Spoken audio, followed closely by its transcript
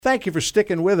Thank you for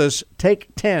sticking with us.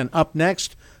 Take 10 up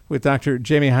next with Dr.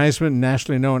 Jamie Heisman,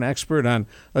 nationally known expert on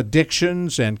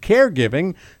addictions and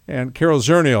caregiving, and Carol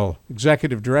Zernial,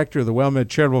 Executive Director of the WellMed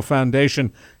Charitable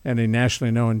Foundation and a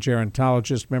nationally known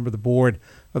gerontologist, member of the board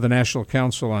of the National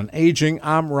Council on Aging.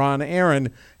 I'm Ron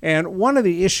Aaron, and one of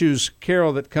the issues,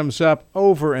 Carol, that comes up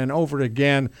over and over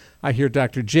again, I hear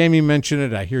Dr. Jamie mention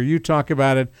it, I hear you talk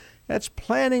about it, that's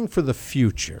planning for the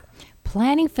future.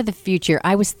 Planning for the future.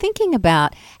 I was thinking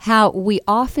about how we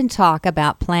often talk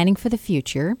about planning for the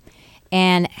future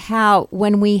and how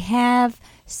when we have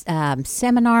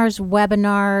seminars,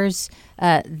 webinars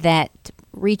that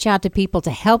reach out to people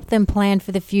to help them plan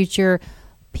for the future,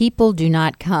 people do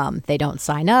not come. They don't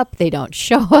sign up. They don't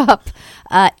show up.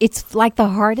 It's like the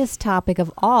hardest topic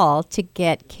of all to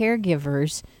get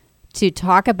caregivers to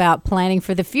talk about planning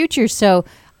for the future. So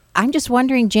I'm just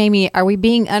wondering, Jamie, are we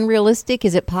being unrealistic?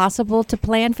 Is it possible to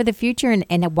plan for the future,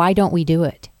 and why don't we do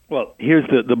it? Well, here's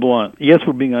the blunt. Yes,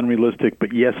 we're being unrealistic,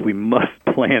 but yes, we must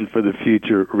plan for the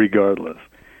future regardless.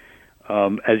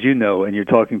 As you know, and you're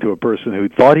talking to a person who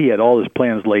thought he had all his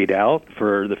plans laid out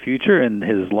for the future and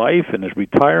his life and his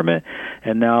retirement,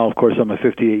 and now, of course, I'm a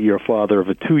 58-year father of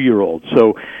a 2-year-old.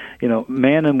 So, you know,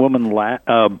 man and woman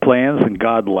plans, and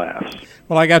God laughs.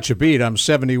 Well, I got you beat. I'm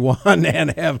 71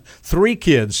 and have 3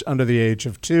 kids under the age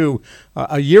of 2.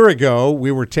 A year ago, we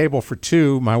were table for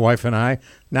 2, my wife and I.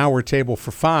 Now we're table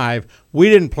for 5. We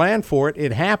didn't plan for it.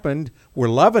 It happened. We're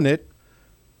loving it.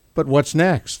 But what's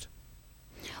next?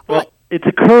 Well, it's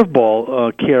a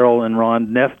curveball, Carol and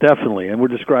Ron, definitely, and we're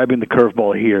describing the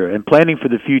curveball here. And planning for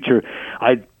the future,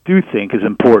 I do think, is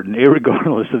important,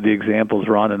 irregardless of the examples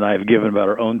Ron and I have given about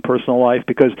our own personal life,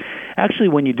 because actually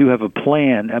when you do have a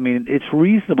plan, I mean, it's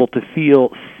reasonable to feel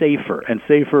safer, and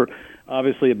safer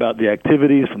obviously about the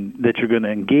activities that you're going to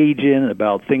engage in,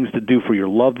 about things to do for your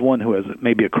loved one who has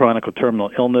maybe a chronic or terminal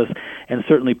illness, and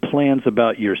certainly plans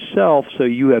about yourself so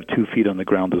you have 2 feet on the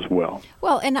ground as well.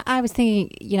 Well, and I was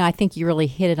thinking, I think you really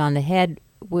hit it on the head.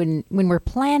 When we're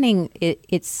planning,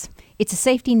 it's a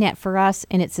safety net for us,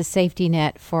 and it's a safety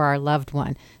net for our loved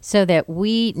one, so that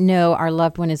we know our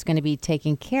loved one is going to be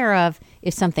taken care of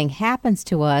if something happens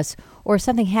to us or if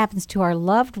something happens to our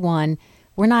loved one.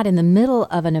 We're not in the middle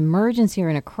of an emergency or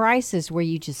in a crisis where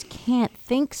you just can't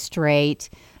think straight,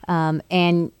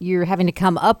 and you're having to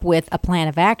come up with a plan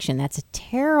of action. That's a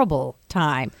terrible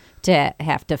time to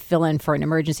have to fill in for an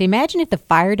emergency. Imagine if the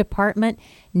fire department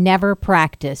never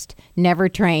practiced, never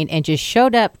trained, and just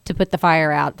showed up to put the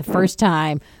fire out the first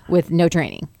time with no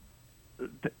training.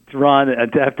 Ron, I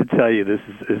have to tell you, this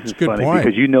is funny point.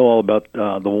 Because you know all about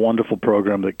the wonderful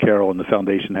program that Carol and the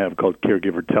foundation have called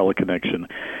Caregiver Teleconnection.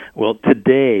 Well,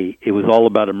 today it was all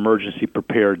about emergency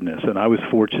preparedness, and I was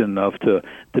fortunate enough to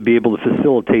be able to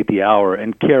facilitate the hour.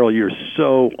 And Carol, you're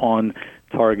so on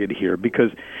target here, because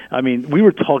I mean, we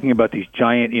were talking about these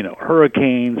giant,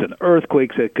 hurricanes and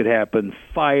earthquakes that could happen,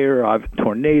 fire,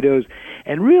 tornadoes,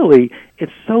 and really,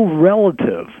 it's so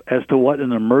relative as to what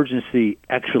an emergency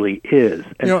actually is.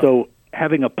 And so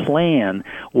having a plan,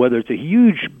 whether it's a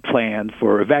huge plan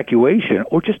for evacuation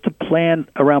or just a plan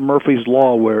around Murphy's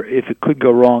Law where if it could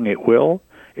go wrong, it will,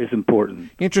 is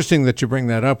important. Interesting that you bring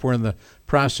that up. We're in the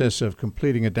process of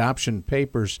completing adoption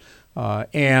papers,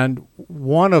 and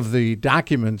one of the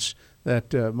documents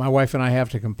that my wife and I have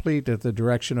to complete at the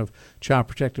direction of Child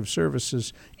Protective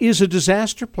Services is a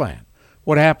disaster plan.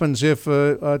 What happens if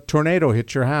a tornado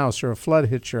hits your house, or a flood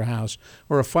hits your house,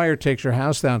 or a fire takes your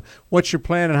house down? What's your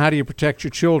plan, and how do you protect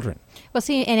your children? Well,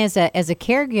 see, and as a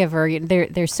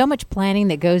caregiver, there's so much planning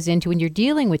that goes into when you're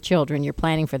dealing with children. You're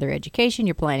planning for their education,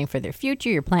 you're planning for their future,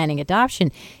 you're planning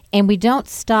adoption, and we don't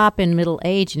stop in middle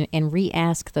age and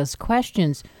re-ask those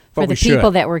questions for the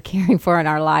people that we're caring for in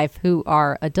our life who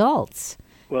are adults.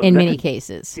 Well, in many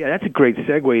cases. Yeah, that's a great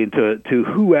segue into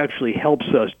who actually helps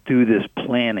us do this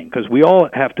planning, because we all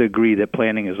have to agree that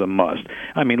planning is a must.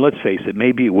 I mean, let's face it,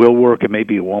 maybe it will work and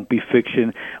maybe it won't be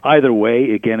fiction. Either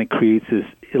way, again, it creates this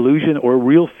illusion or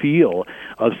real feel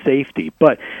of safety.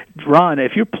 But, Ron,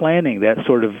 if you're planning that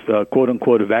sort of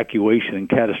quote-unquote evacuation and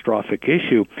catastrophic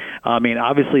issue, I mean,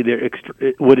 obviously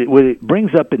what it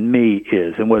brings up in me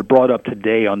is, and what it brought up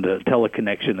today on the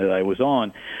teleconnection that I was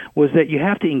on, was that you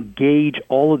have to engage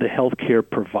all of the healthcare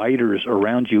providers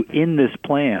around you in this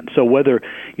plan. So whether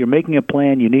you're making a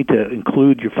plan, you need to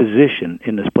include your physician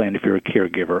in this plan if you're a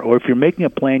caregiver, or if you're making a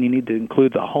plan, you need to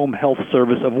include the home health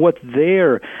service of what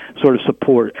their sort of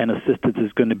support and assistance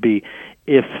is going to be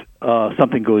if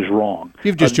something goes wrong. If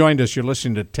you've just joined us, you're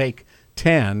listening to Take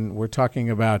 10. We're talking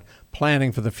about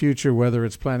planning for the future, whether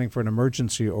it's planning for an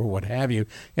emergency or what have you.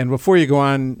 And before you go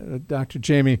on, Dr.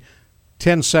 Jamie,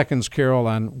 10 seconds, Carol,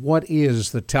 on what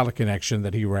is the teleconnection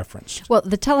that he referenced. Well,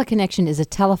 the teleconnection is a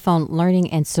telephone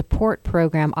learning and support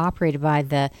program operated by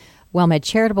the WellMed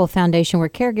Charitable Foundation, where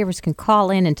caregivers can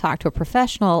call in and talk to a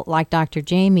professional like Dr.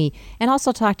 Jamie, and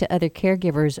also talk to other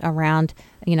caregivers around,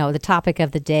 the topic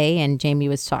of the day. And Jamie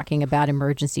was talking about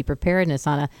emergency preparedness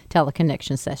on a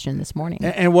teleconnection session this morning.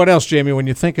 And what else, Jamie? When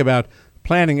you think about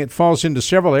planning, it falls into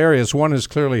several areas. One is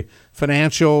clearly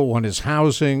financial, one is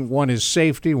housing, one is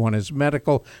safety, one is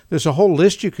medical. There's a whole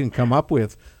list you can come up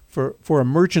with for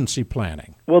emergency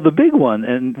planning. Well, the big one,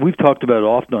 and we've talked about it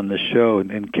often on this show,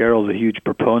 and Carol's a huge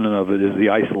proponent of it, is the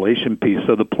isolation piece.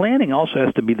 So the planning also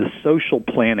has to be the social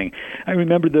planning. I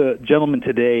remember the gentleman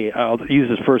today, I'll use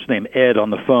his first name, Ed, on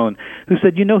the phone, who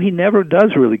said, he never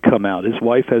does really come out. His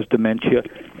wife has dementia,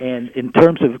 and in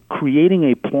terms of creating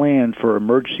a plan for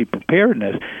emergency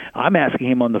preparedness, I'm asking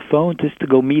him on the phone just to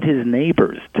go meet his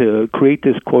neighbors, to create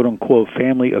this quote-unquote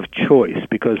family of choice,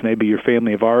 because maybe your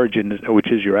family of origin,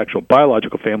 which is your actual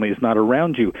biological family, is not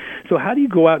around you. So how do you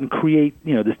go out and create,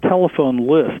 this telephone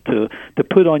list to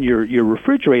put on your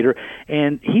refrigerator?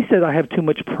 And he said, I have too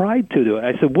much pride to do it.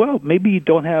 I said, well, maybe you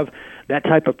don't have that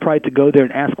type of pride to go there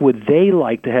and ask would they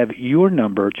like to have your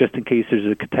number just in case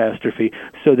there's a catastrophe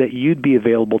so that you'd be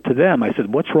available to them. I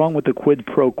said, what's wrong with the quid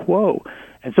pro quo?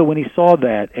 And so when he saw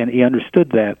that and he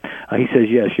understood that, he says,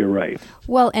 yes, you're right.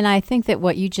 Well, and I think that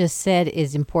what you just said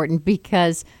is important,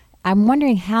 because I'm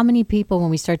wondering how many people,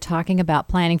 when we start talking about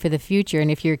planning for the future,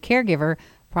 and if you're a caregiver,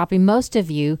 probably most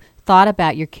of you thought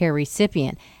about your care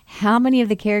recipient. How many of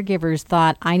the caregivers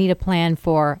thought, I need a plan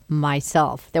for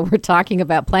myself? That we're talking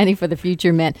about planning for the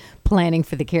future meant planning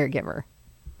for the caregiver.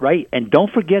 Right, and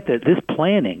don't forget that this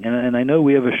planning, and I know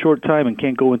we have a short time and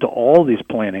can't go into all these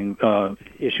planning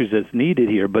issues that's needed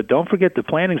here, but don't forget the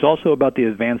planning is also about the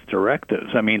advanced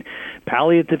directives. I mean,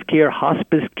 palliative care,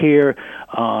 hospice care,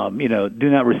 do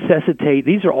not resuscitate.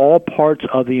 These are all parts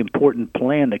of the important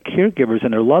plan that caregivers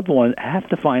and their loved ones have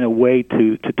to find a way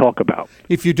to talk about.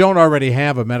 If you don't already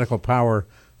have a medical power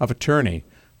of attorney,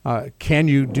 can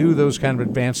you do those kind of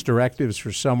advanced directives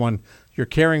for someone you're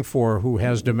caring for who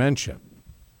has dementia?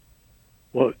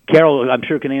 Well, Carol, I'm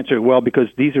sure can answer it well, because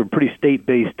these are pretty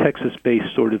state-based,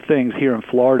 Texas-based sort of things. Here in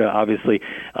Florida, obviously,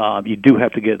 you do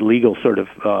have to get legal sort of,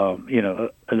 an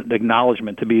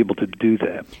acknowledgement to be able to do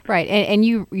that. Right, and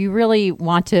you really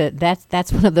want to.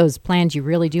 That's one of those plans you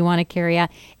really do want to carry out.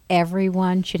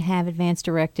 Everyone should have advanced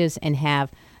directives and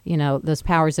have those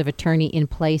powers of attorney in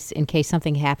place in case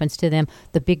something happens to them.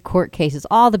 The big court cases,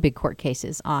 all the big court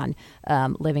cases on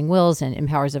living wills and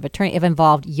powers of attorney have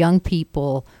involved young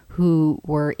people who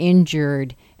were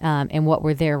injured and what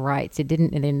were their rights.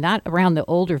 They're not around the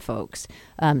older folks.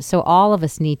 So all of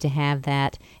us need to have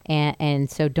that. And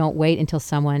so don't wait until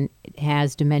someone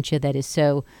has dementia that is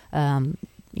so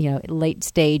late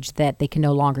stage that they can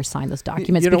no longer sign those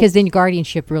documents, because then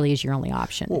guardianship really is your only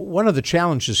option. Well, one of the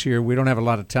challenges here, we don't have a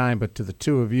lot of time, but to the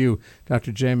two of you,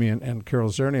 Dr. Jamie and Carol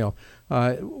Zernial,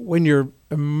 when you're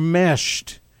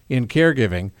enmeshed in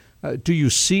caregiving, do you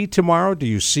see tomorrow? Do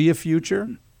you see a future?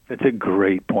 That's a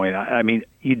great point. I mean,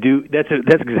 you do. That's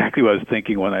exactly what I was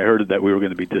thinking when I heard that we were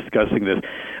going to be discussing this.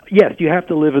 Yes, you have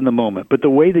to live in the moment, but the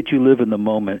way that you live in the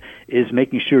moment is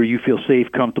making sure you feel safe,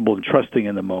 comfortable, and trusting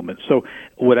in the moment. So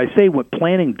what I say what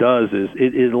planning does is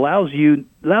it allows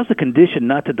the condition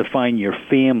not to define your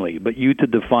family, but you to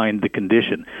define the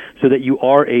condition, so that you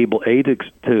are able,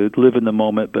 to live in the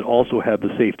moment, but also have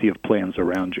the safety of plans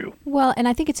around you. Well, and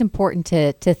I think it's important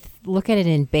to look at it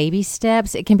in baby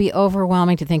steps. It can be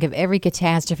overwhelming to think of every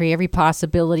catastrophe, every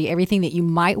possibility, everything that you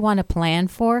might want to plan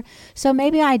for. So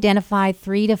maybe identify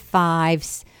 3 to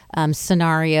 5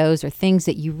 scenarios or things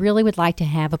that you really would like to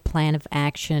have a plan of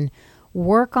action.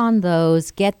 Work on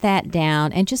those, get that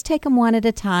down, and just take them one at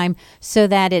a time, so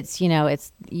that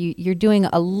you're doing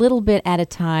a little bit at a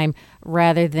time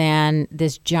rather than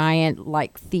this giant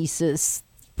thesis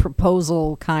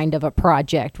proposal kind of a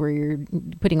project where you're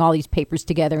putting all these papers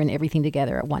together and everything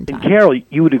together at one time. And Carol,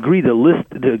 you would agree to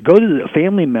go to the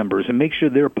family members and make sure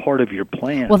they're part of your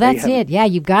plan. Well, that's it. Yeah,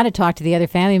 you've got to talk to the other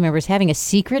family members. Having a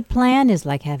secret plan is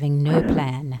like having no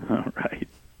plan. All right.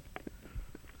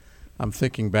 I'm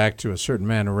thinking back to a certain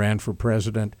man who ran for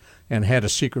president and had a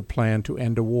secret plan to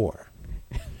end a war.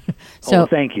 So,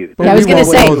 thank you. I was going to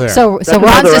say, so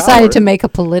Ron's decided to make a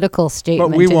political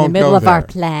statement in the middle of our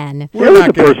plan. There was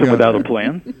a person without a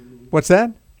plan. What's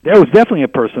that? There was definitely a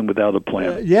person without a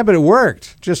plan. Yeah, but it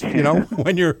worked. Just,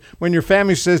 when your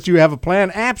family says, do you have a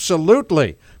plan?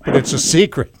 Absolutely. But it's a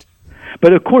secret.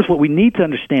 But of course, what we need to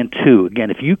understand too,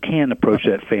 again, if you can't approach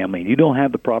that family and you don't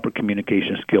have the proper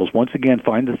communication skills, once again,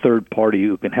 find the third party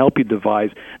who can help you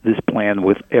devise this plan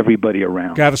with everybody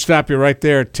around. Got to stop you right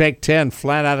there. Take 10,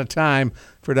 flat out of time.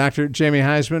 For Dr. Jamie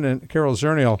Heisman and Carol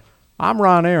Zernial, I'm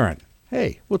Ron Aaron.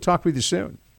 Hey, we'll talk with you soon.